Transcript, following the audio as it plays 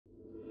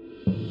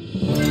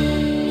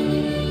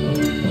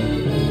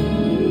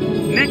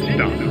Next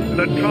stop,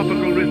 the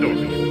Tropical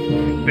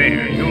Resort.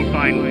 There you'll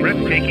find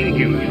breathtaking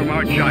views from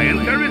our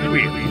giant Ferris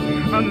wheel,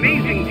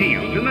 amazing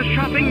deals in the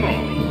shopping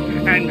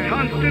mall, and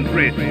constant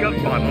risk of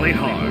bodily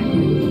harm.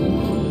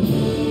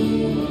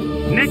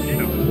 Next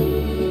stop,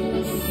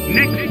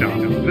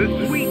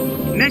 the sweet.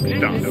 Next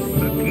stop,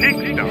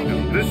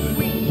 the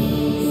sweet.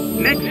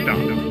 Next stop,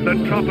 the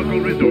Tropical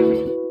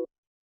Resort.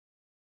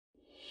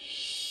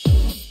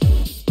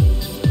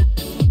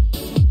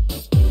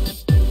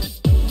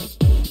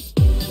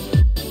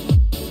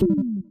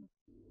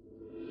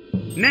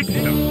 Next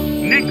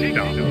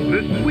stop,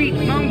 the Sweet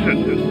Mountain.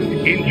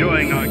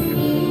 Enjoying our...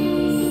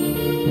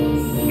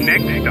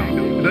 Next stop,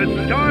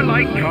 the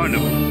Starlight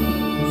Carnival.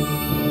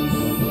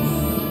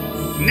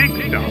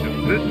 Next stop,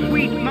 the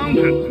Sweet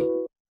Mountain.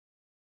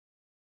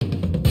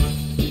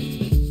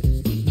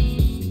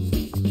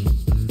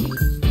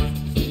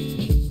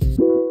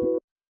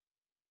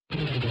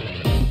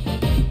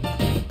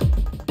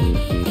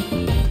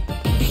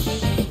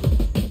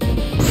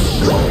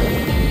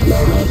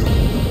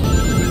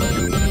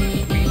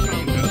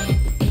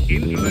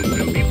 Insulin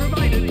will be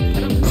provided.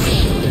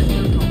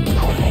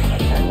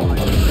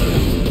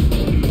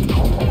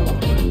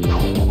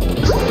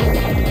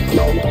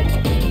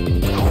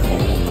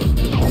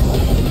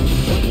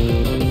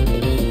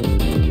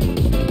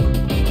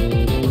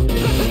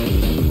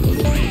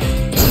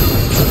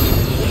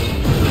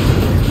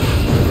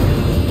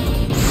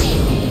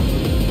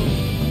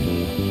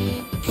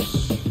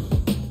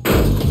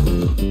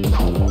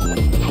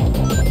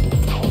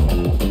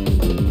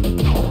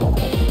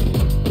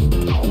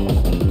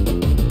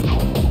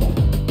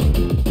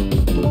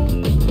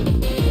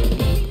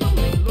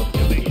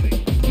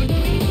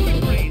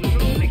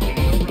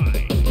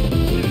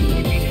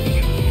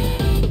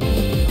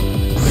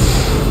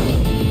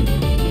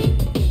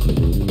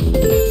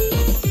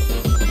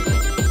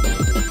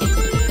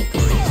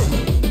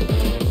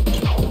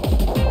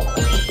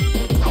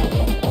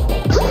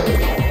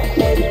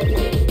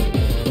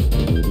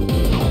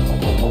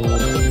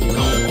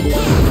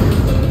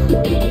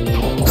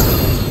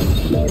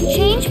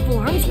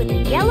 With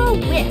a yellow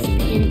wisp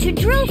into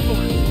drill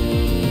form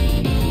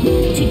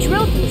to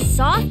drill through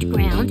soft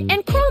ground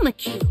and chroma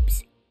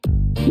cubes.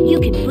 You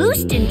can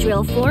boost in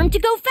drill form to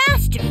go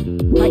faster,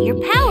 but your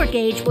power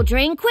gauge will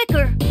drain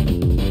quicker.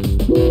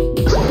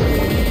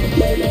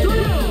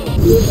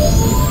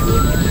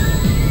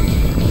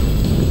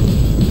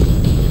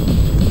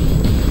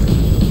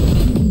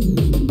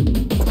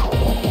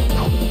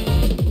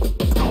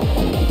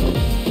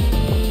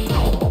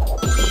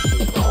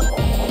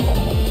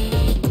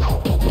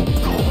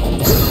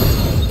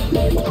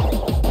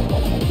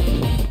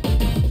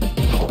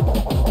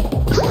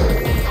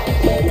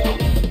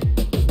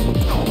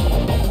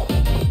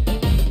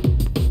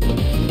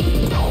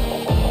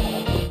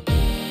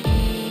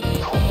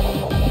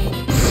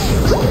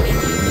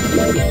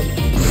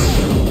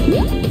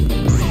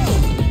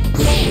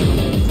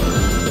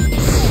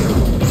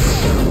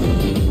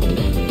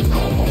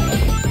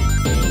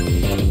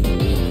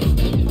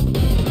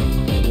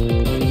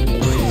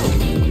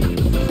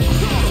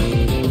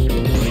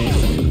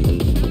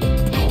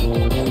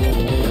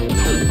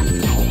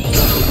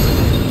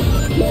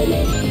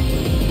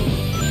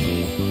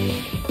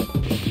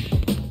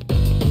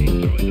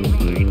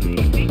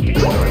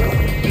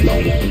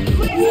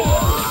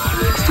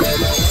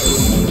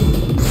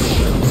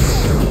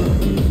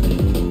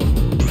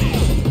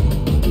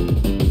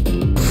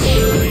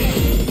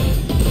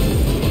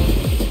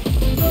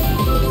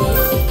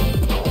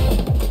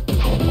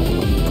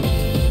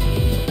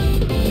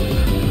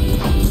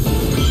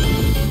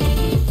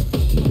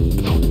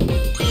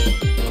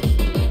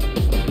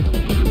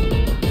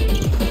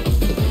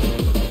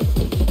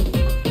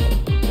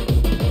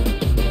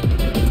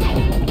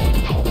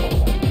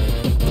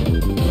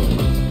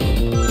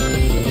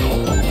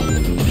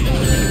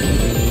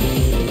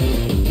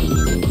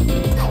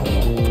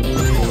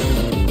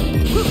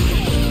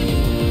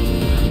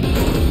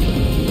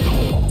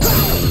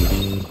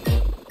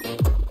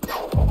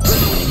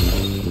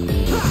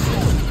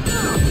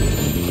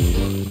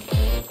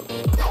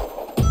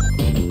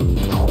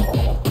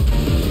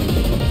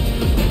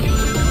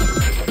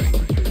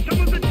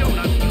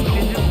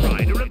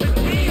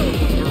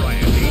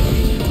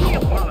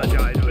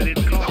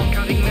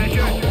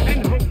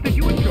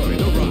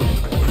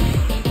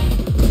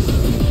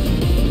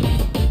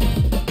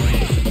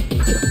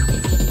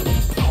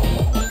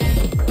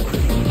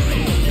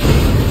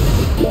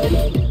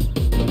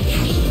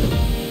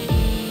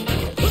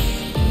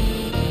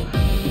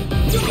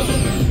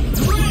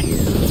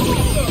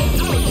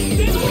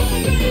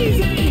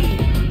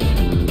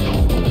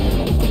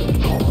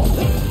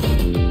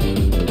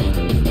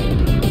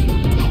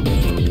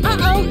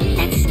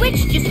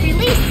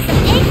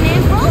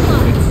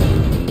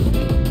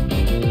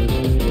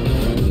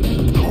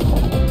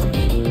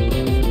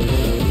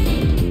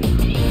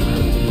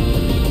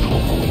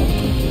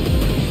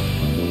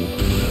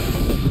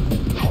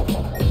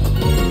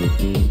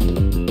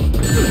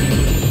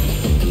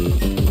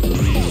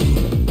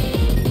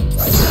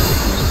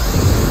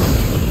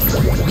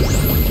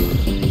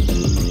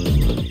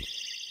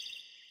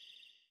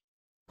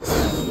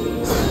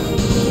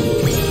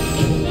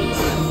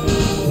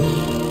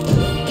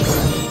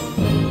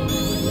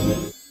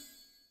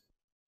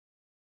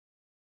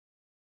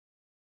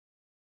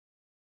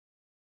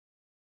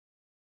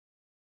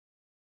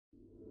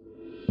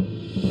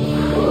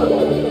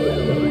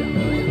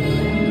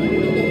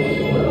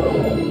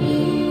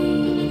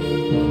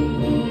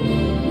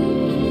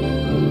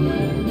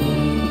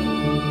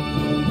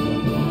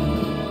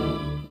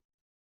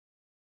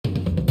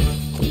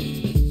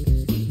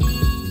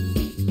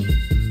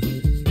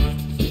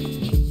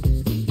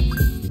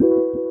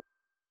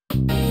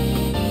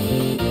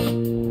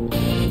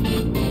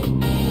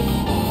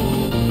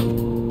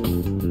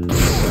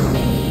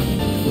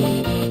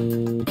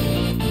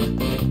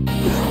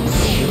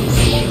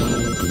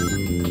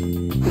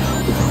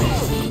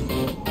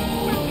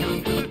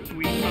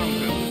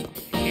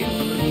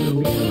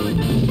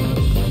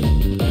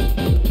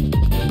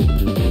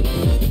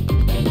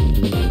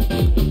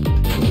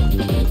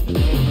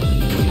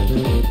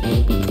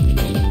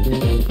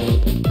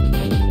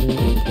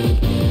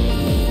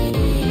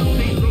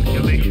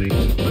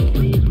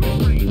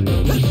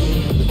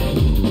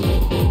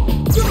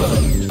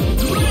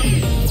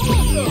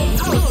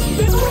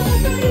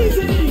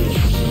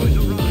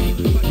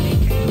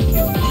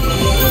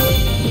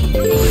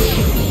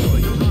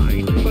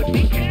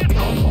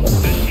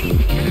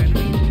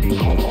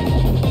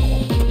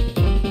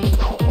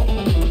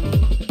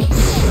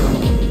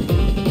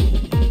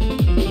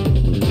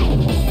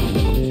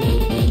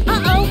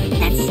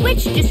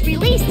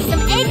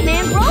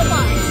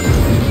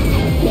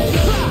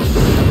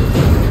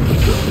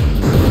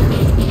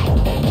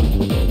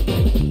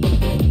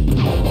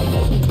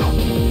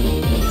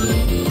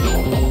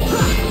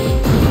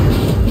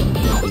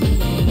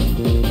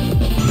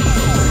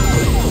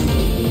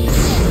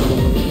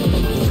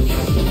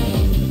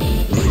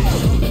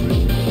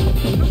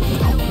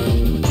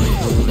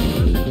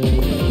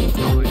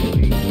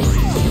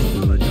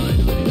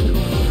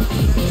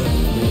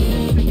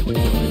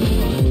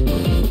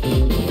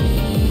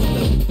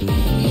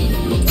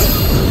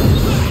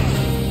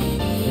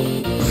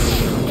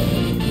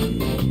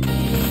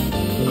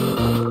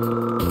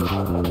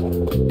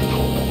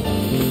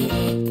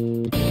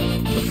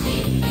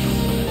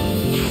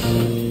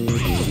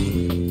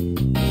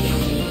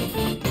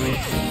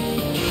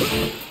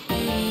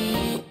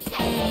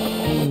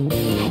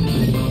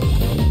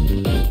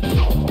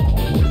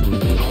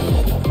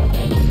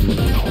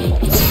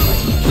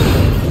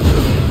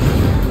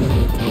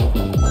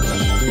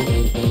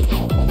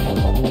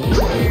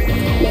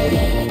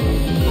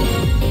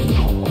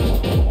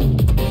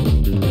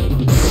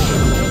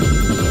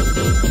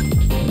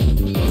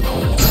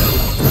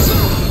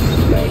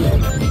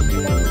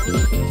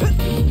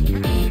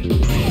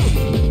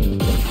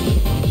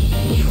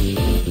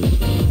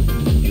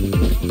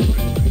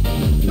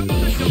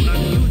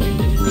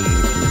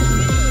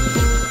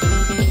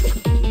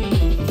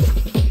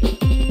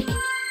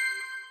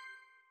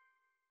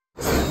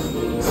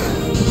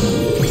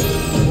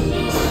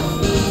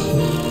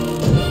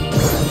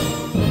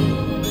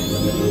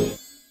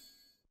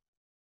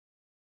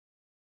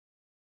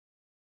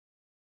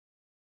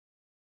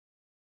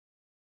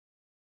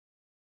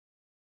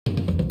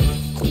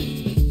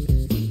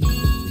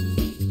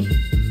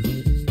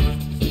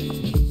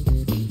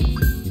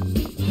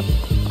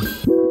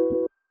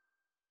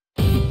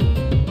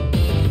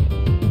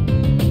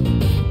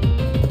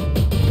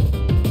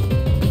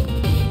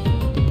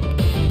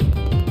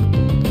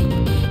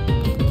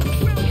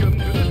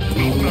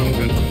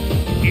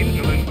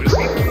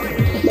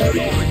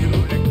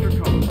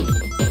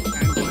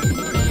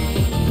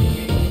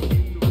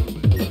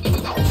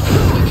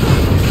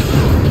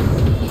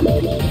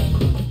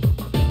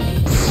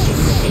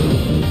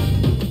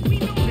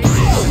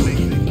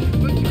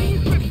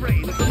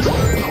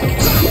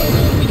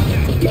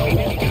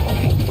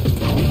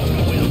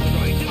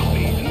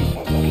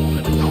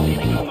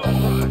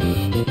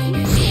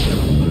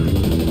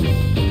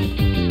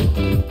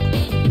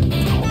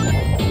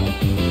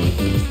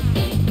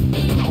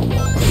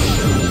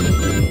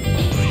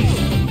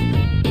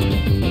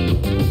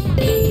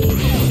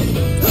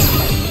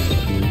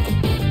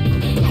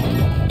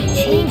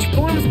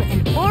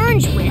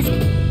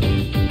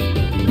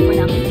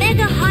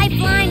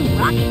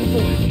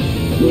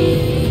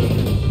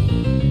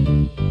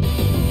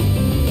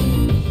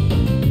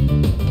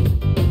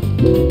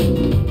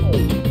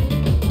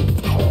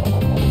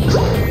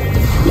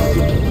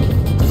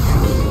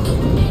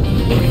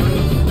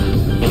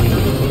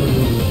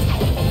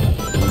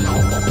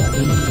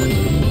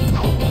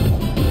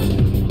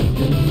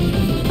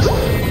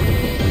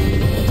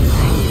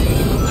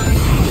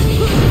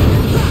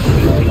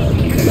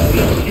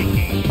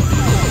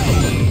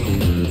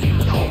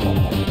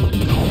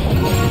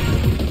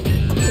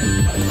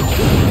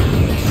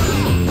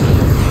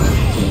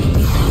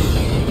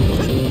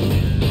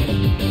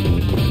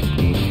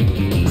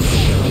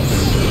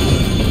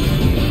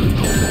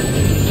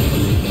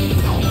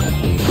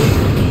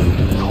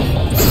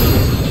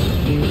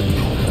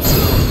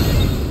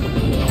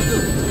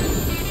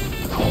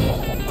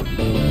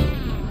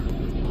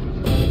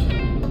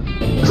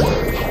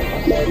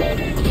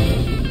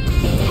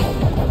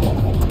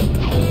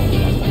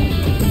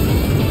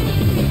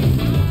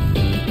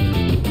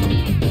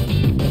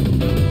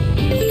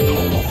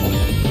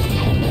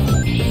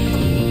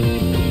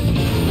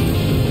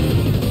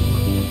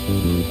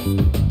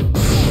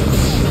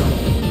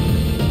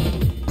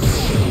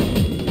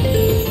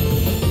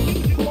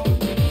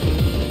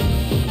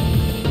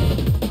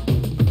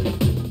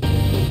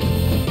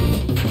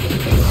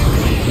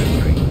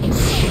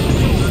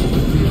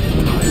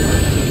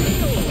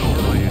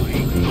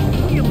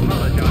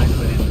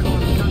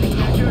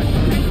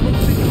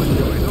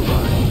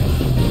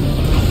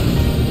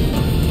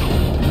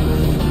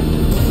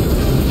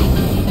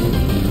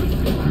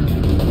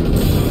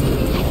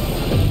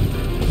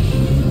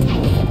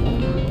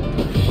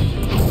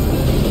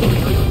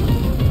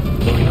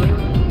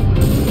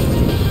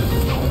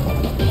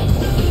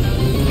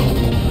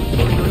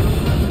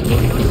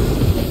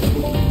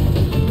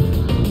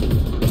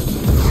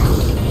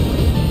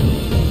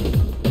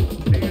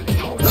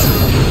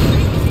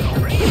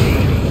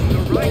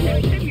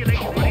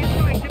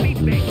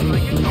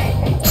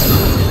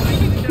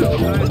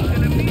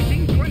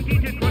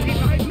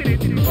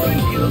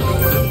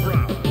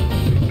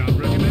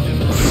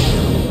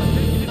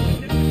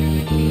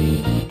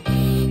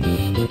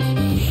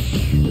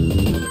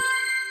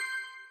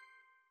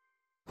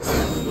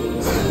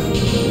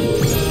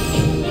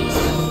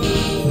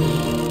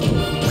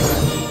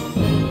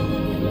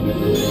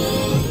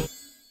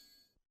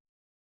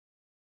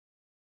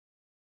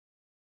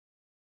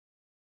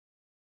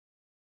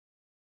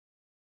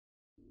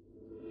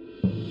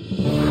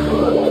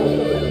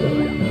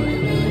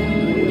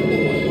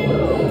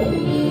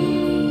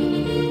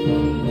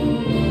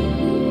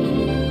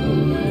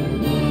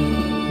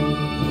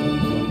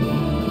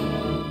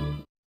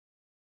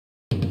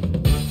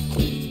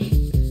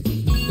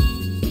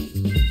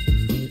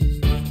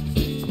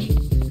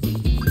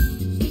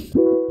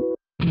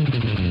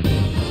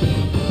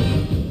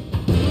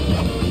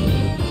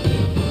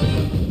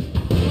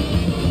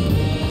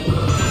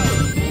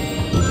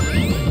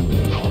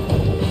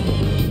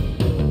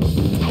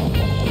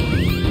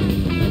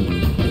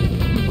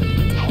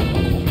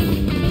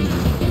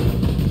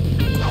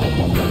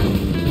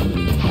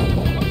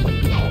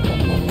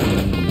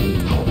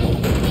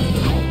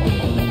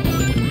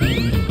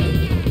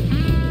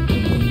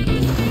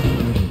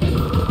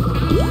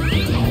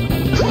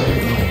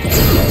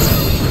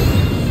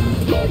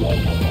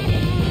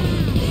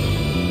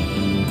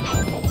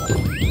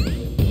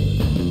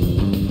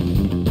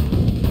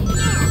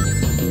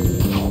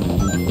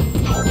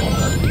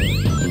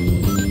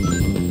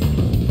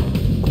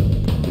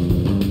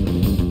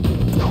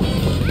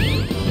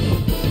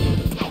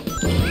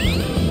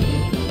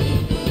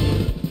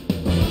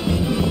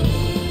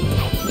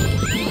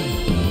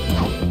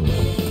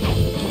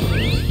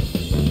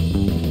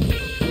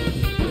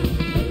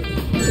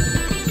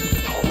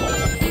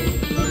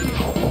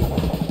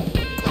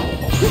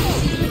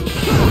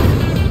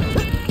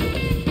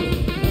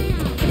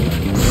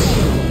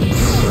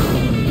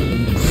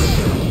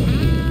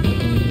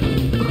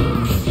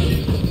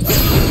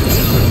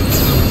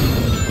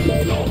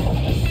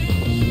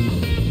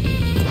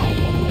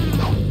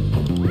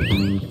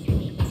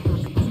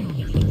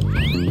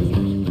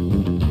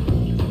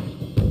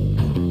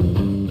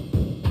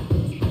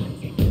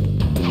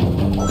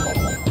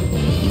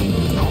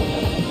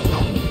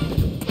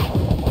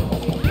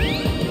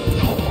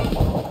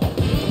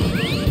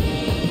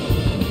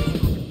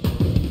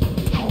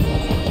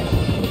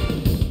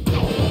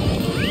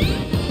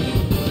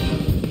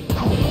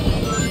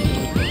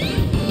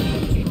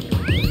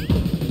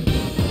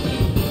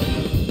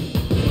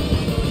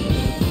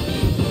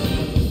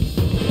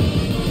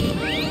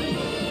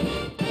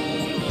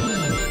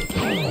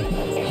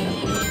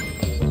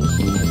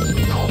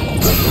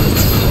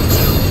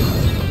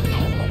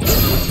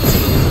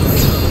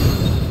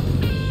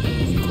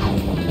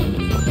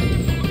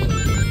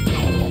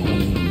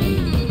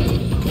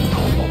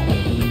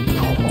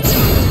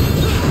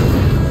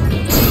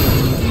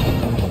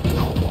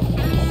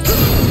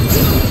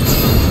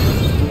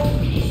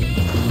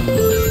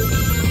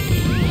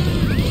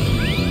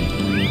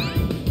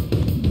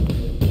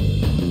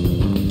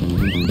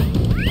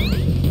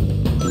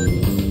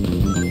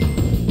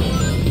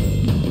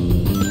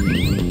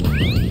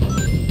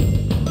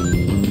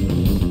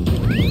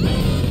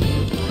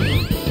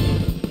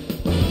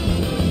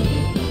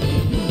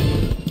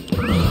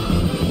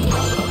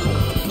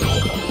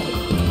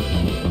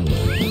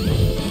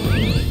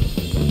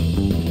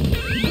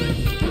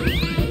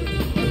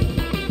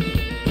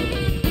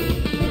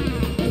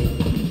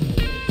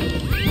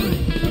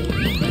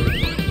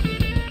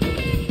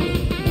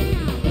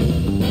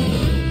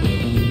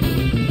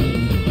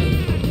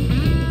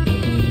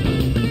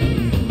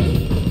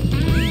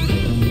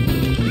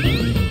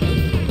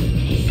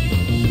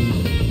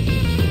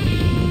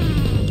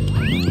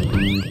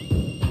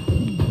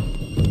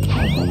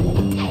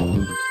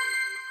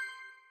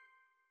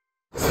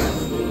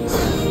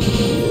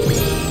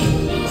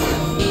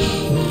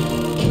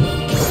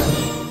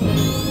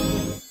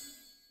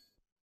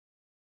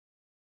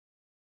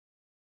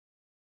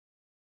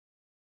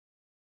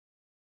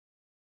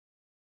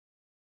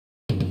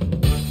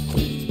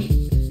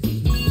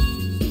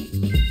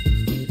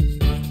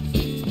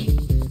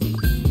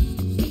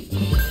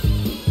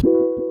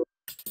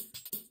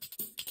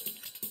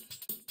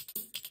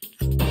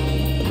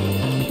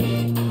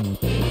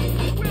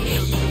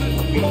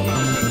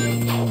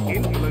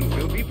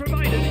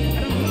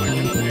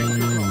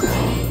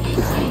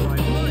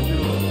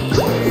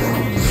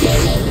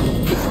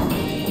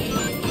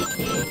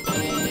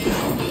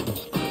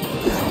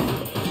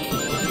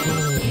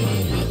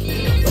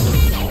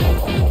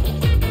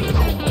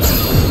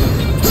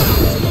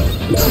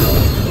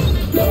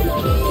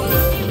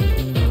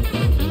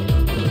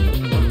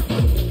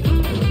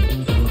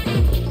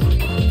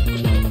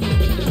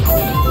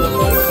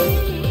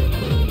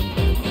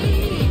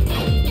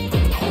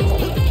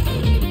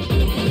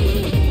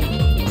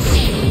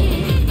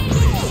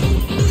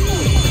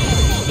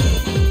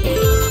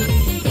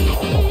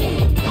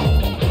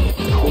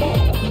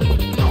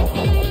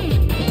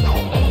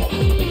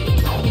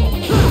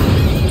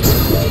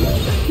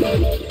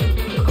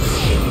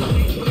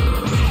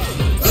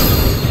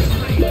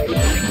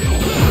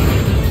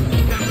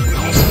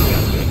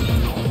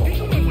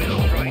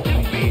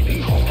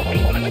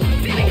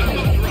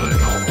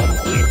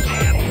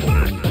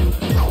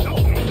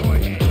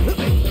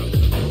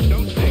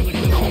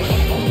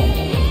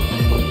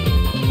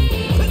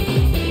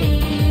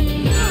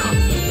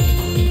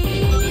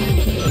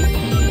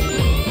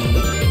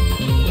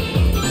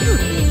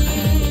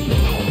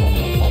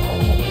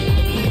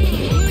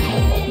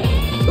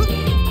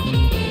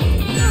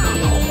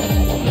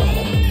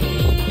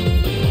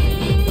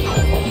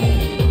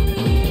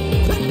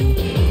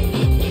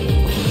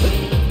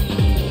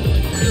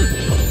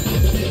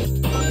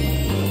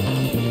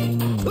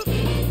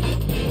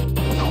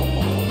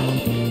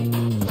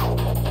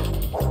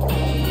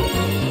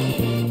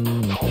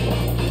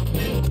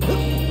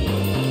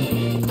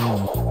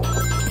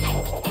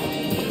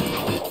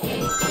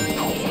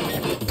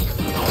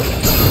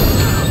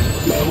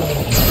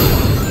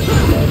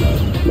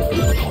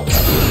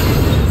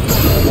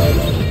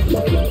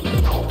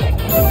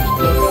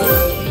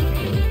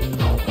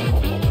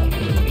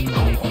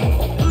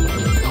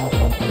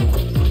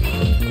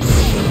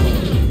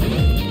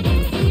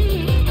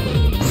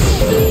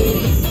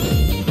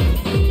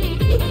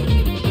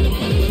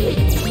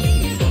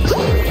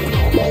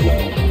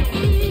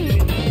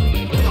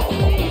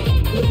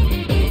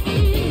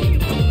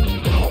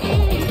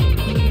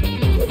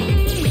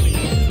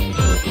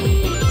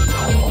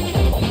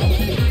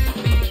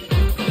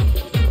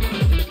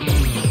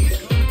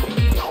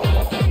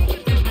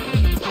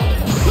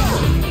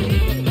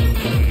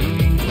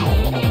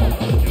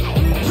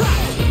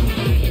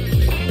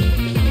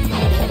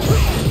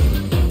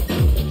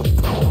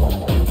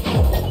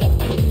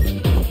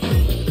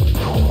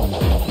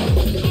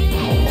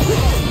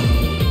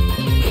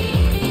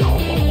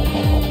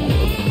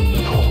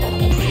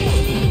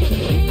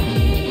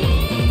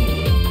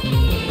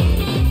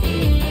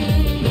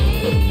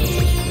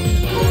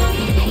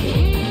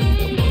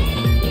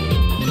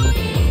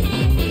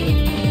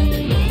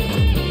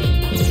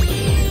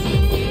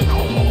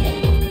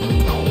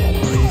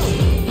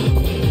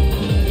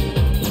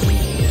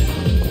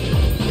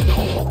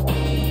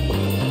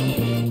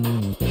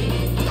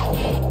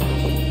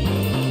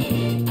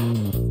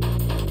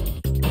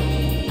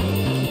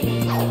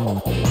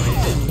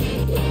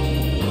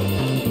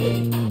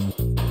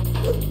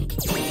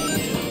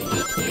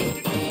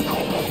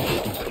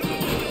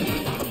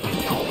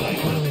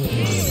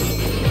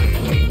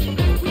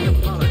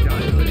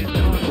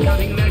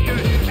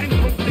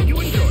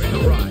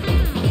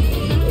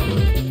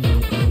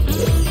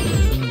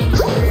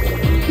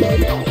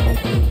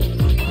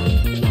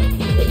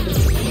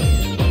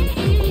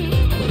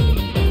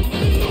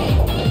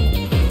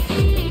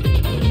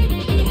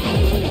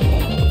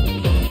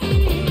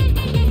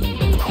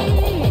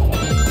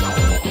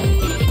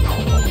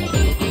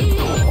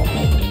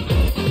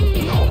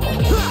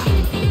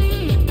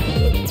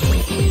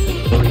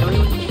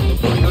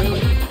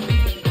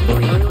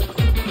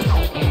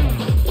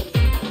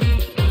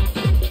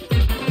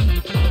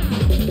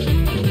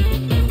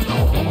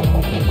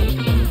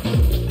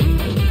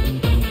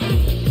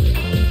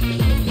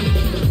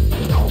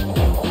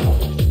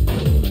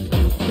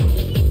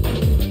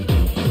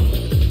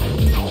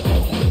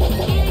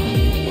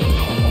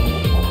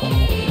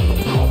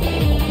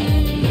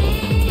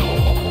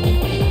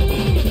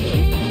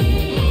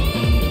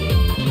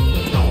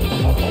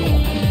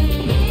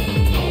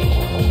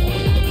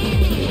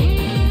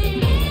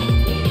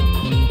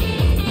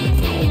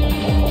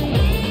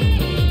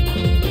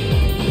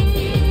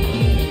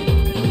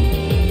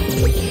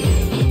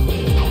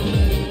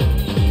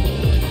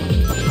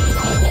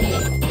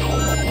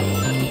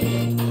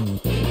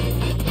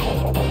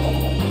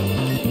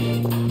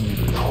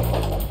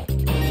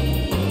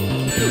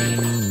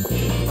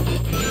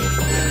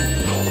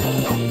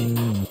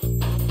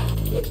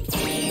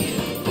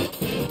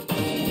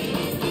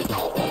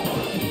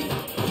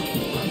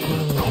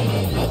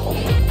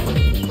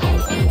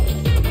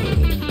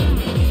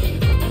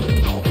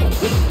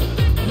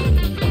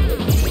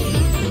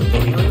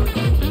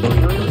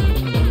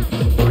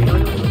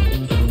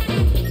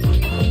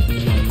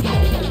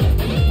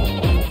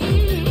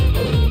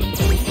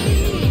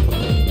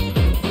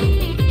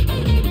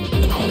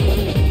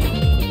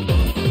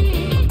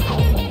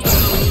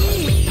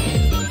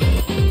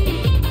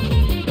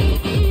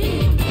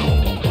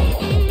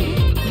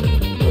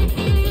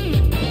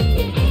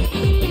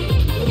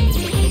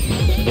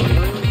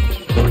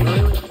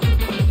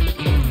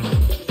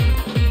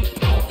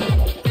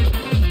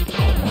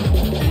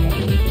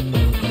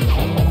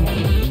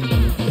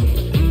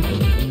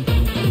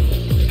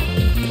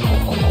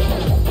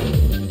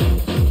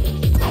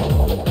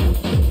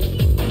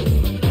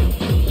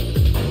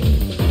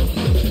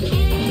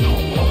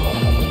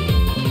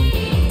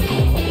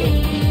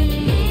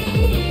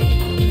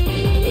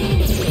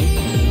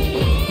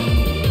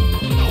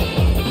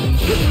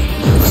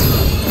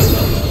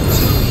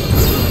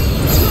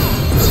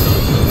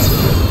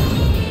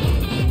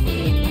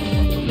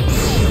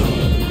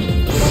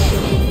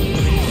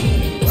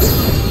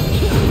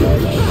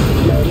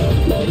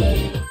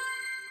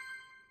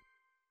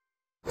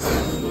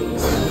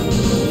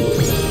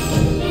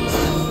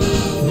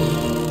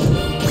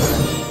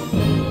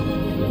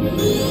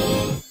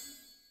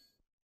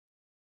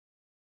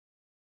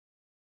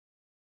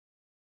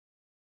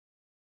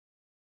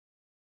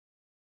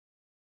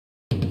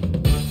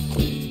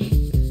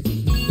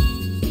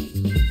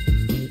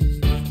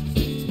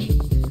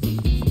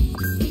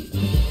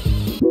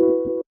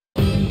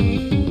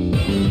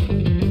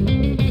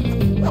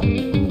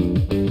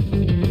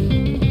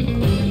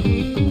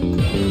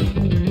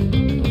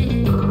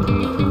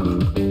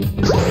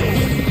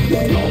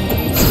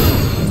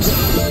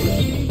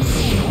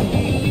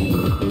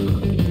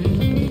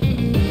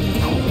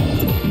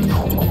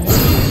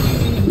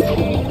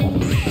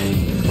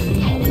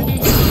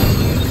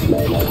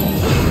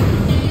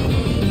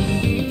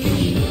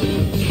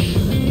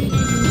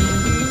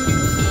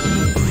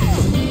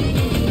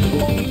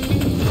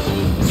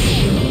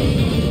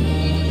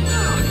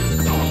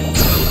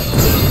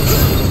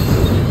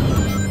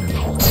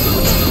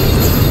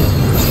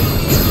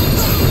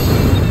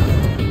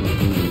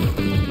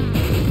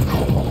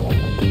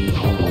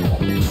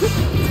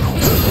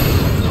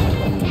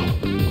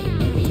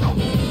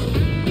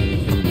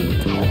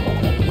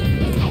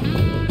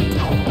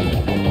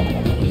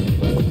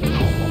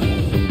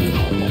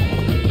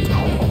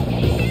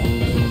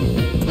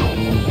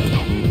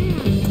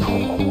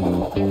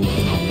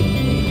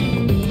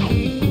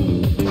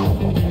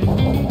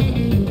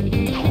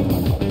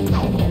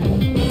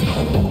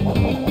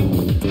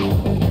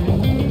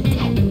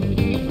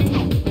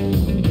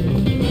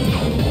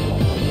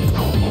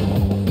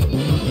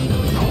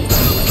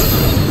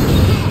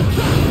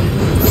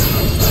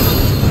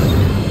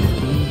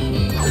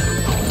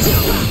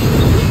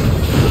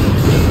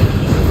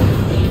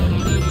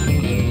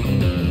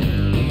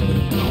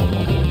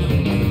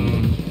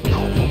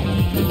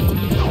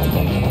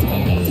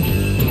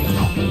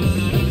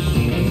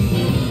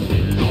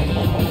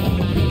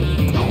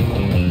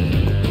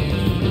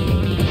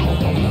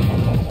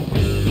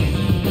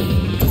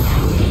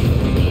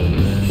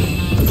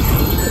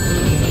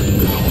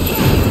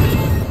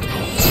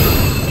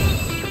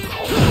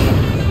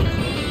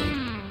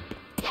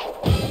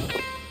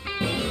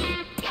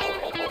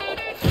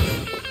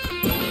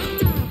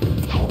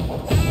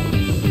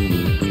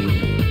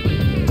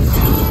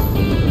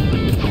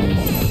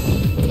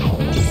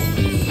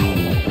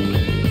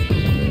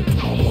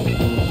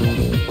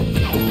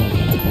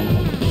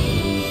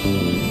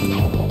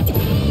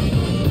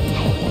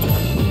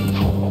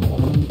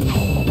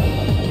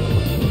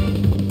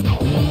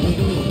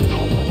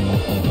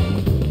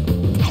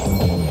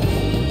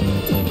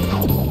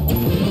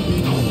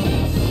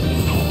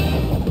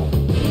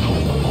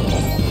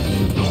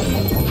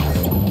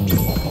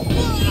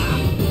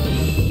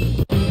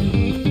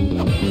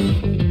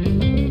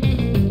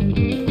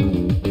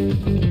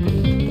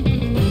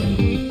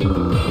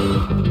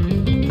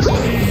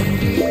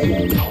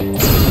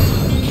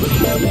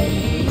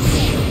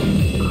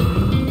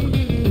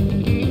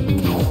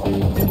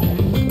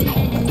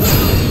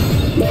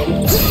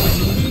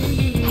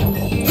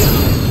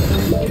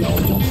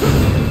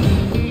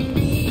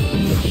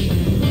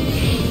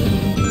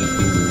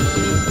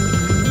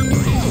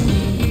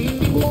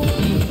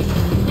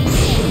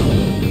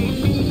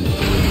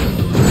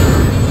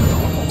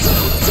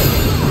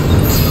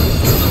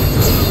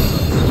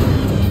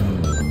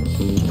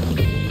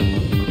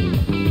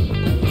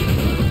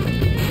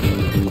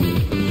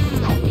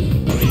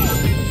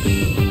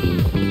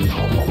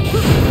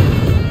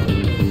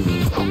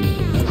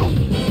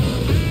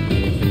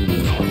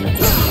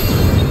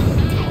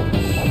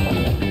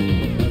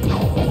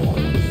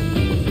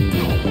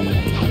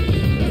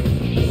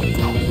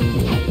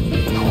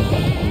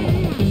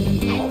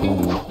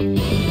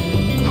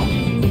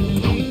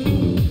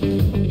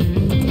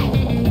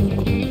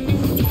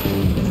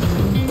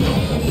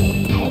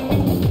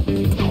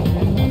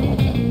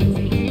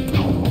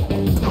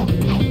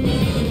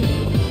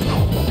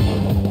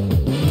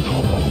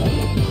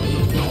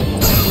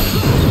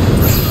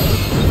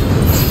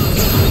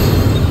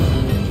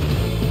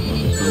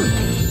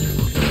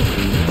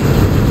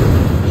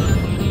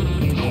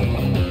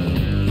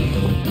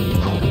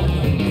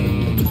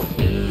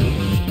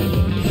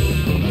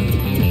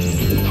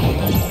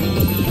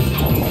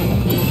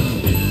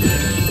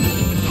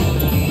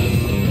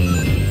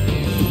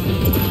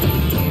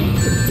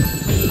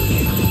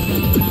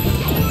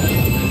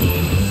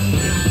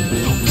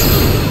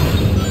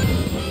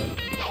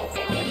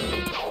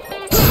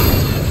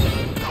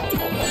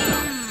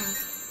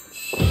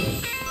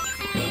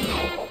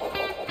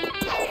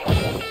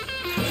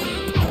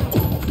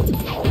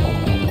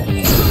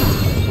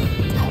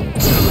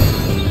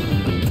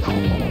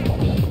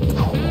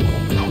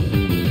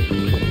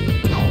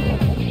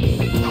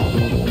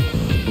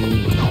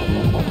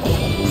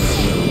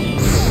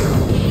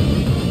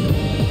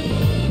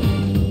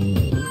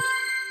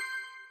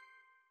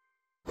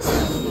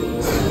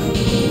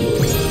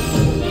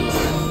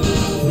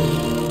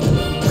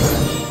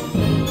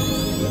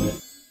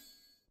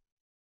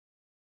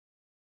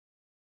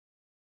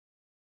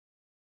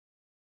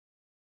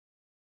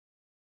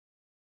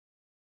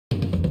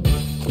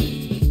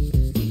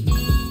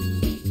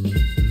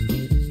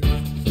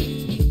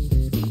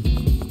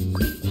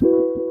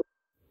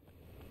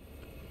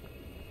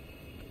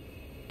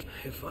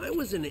 If I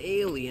was an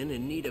alien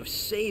in need of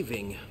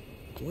saving,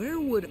 where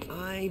would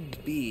I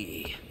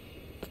be?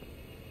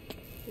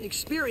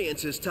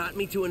 Experience has taught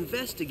me to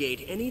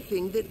investigate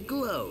anything that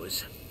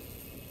glows.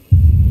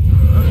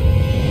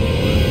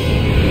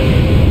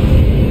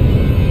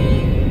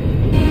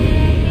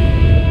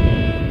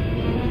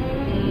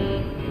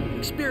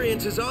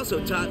 Experience has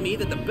also taught me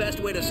that the best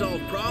way to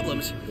solve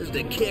problems is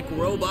to kick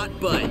robot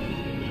butt.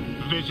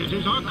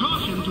 Visitors are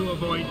cautioned to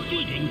avoid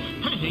feeding,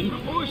 petting,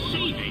 or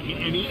saving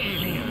any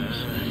aliens.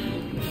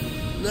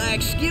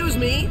 Excuse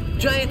me,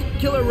 giant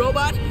killer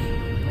robot?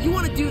 You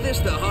want to do this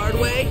the hard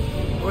way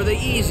or the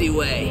easy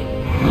way?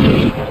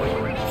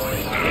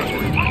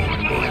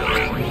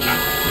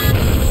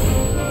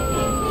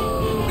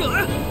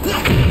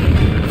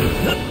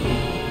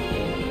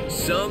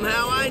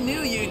 Somehow I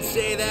knew you'd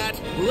say that.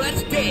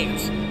 Let's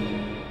dance.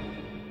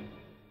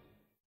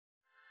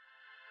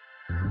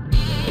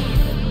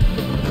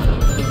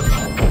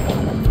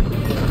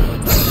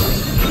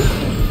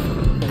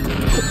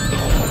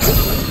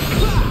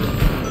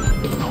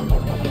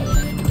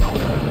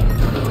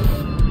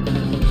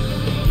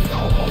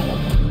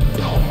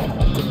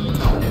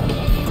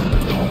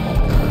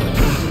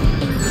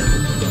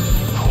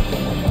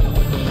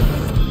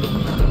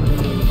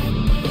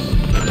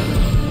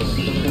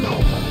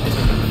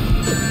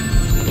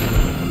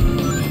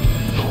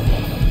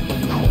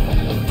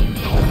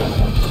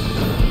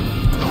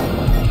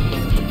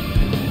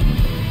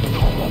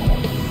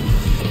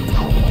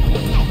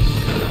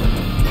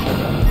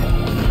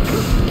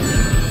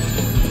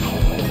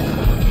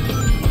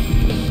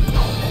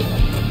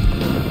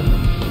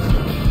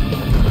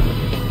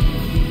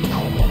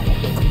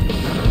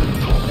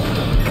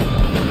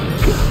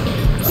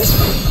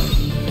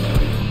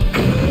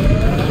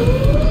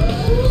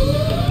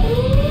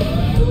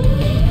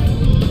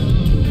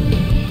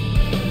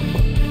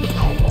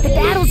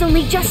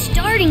 Only just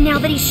starting now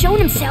that he's shown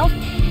himself.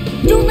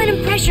 Don't let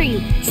him pressure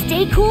you.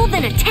 Stay cool,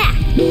 then attack.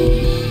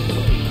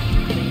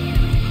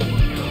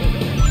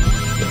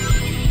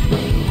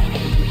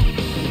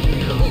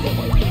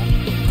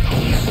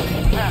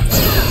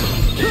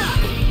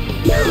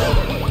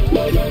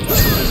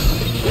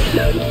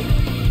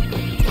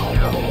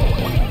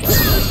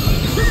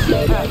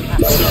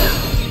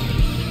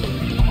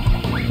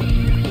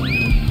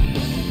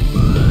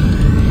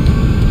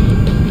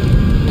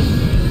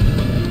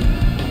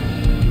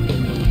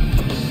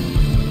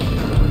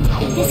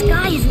 This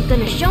guy isn't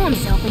gonna show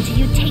himself until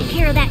you take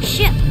care of that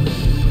ship.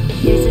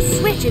 There's a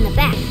switch in the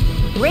back.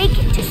 Break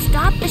it to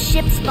stop the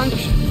ship's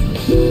functions.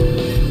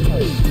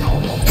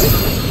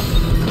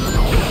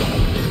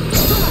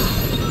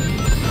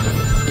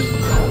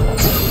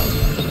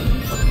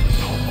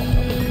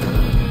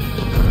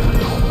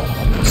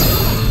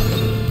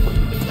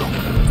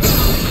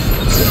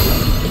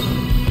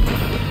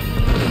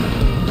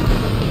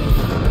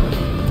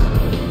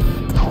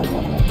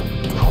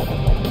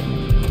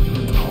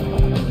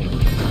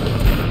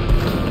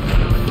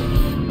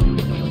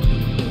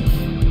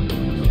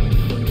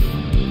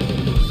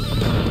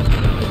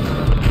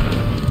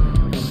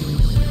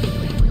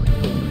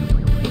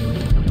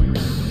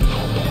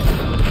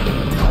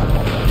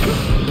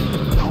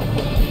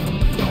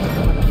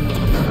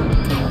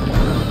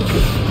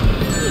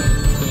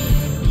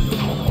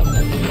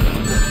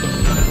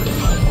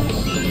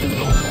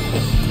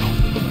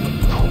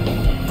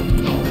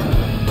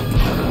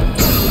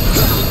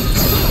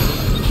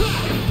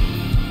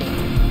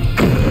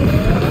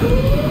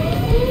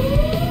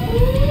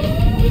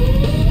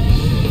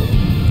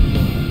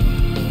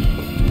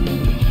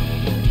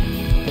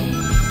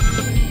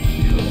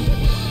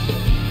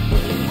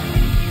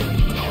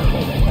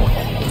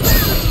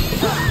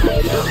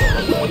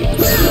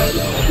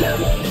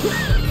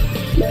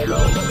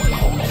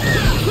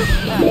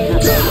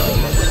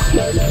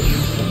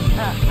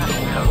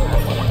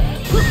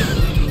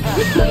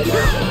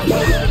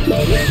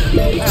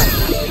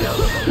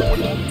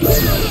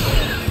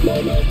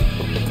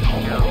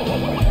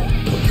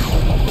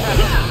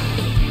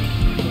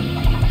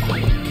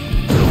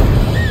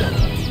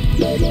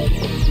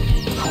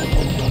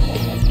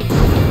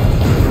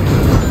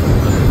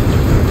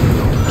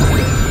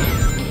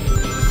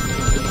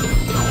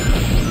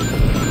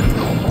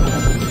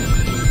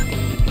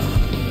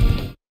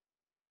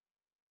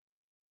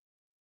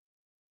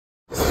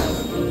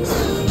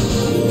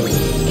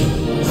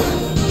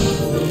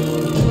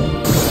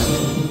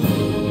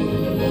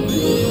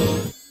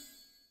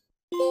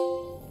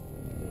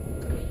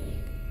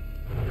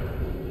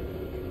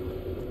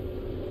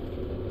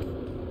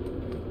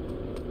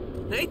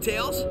 Hey,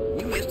 Tails,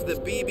 you missed the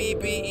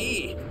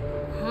BBBE.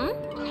 Huh?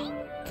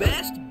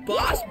 Best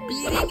boss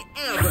beating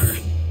ever.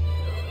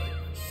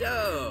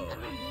 So,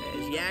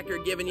 has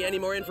Yacker given you any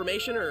more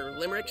information or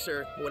limericks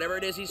or whatever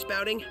it is he's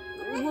spouting?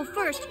 Well,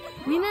 first,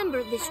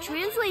 remember this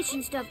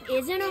translation stuff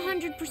isn't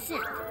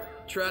 100%.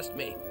 Trust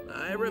me,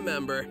 I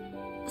remember.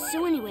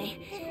 So anyway,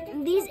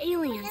 these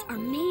aliens are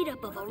made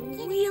up of a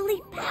really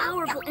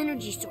powerful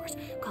energy source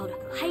called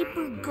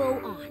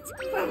hyper-go-ons.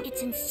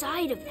 It's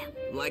inside of them.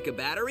 Like a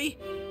battery?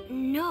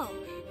 No.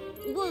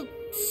 Well,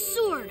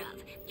 sort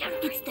of.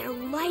 It's their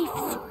life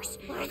source,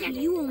 and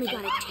you only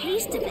got a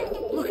taste of it.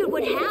 Look at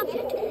what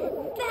happened.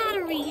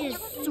 Battery is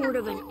sort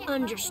of an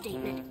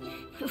understatement.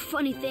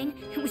 Funny thing,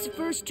 it was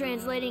first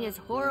translating as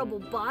horrible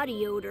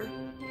body odor.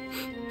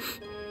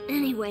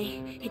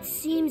 Anyway, it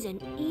seems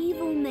an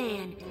evil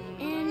man,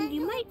 and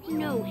you might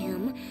know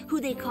him,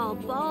 who they call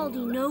Baldy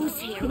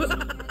Nosehair.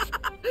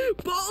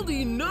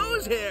 Baldy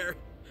Nosehair!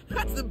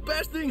 That's the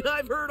best thing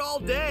I've heard all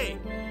day.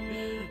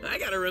 I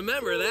gotta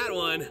remember that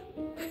one.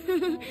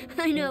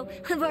 I know,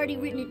 I've already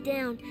written it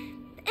down.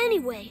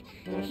 Anyway,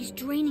 he's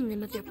draining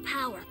them of their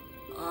power,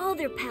 all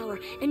their power,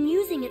 and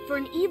using it for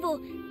an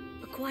evil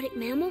aquatic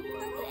mammal?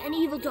 An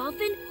evil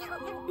dolphin?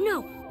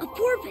 No, a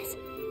porpoise.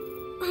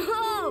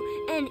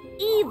 Oh, an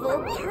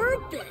evil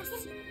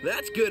purpose.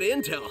 That's good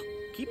intel.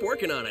 Keep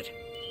working on it.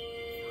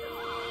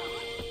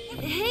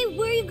 Hey,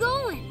 where are you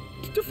going?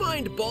 To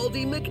find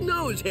Baldy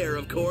McNosehair,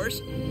 of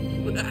course.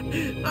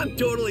 I'm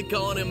totally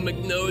calling him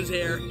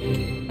McNosehair.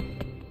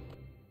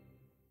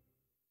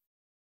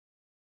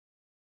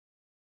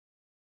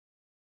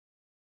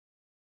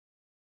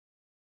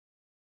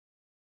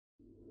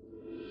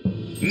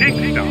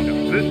 Next up,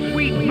 the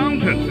Sweet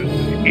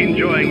Mountain.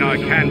 Enjoying our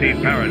candy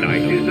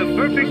paradise is the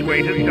perfect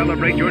way to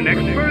celebrate your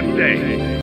next birthday.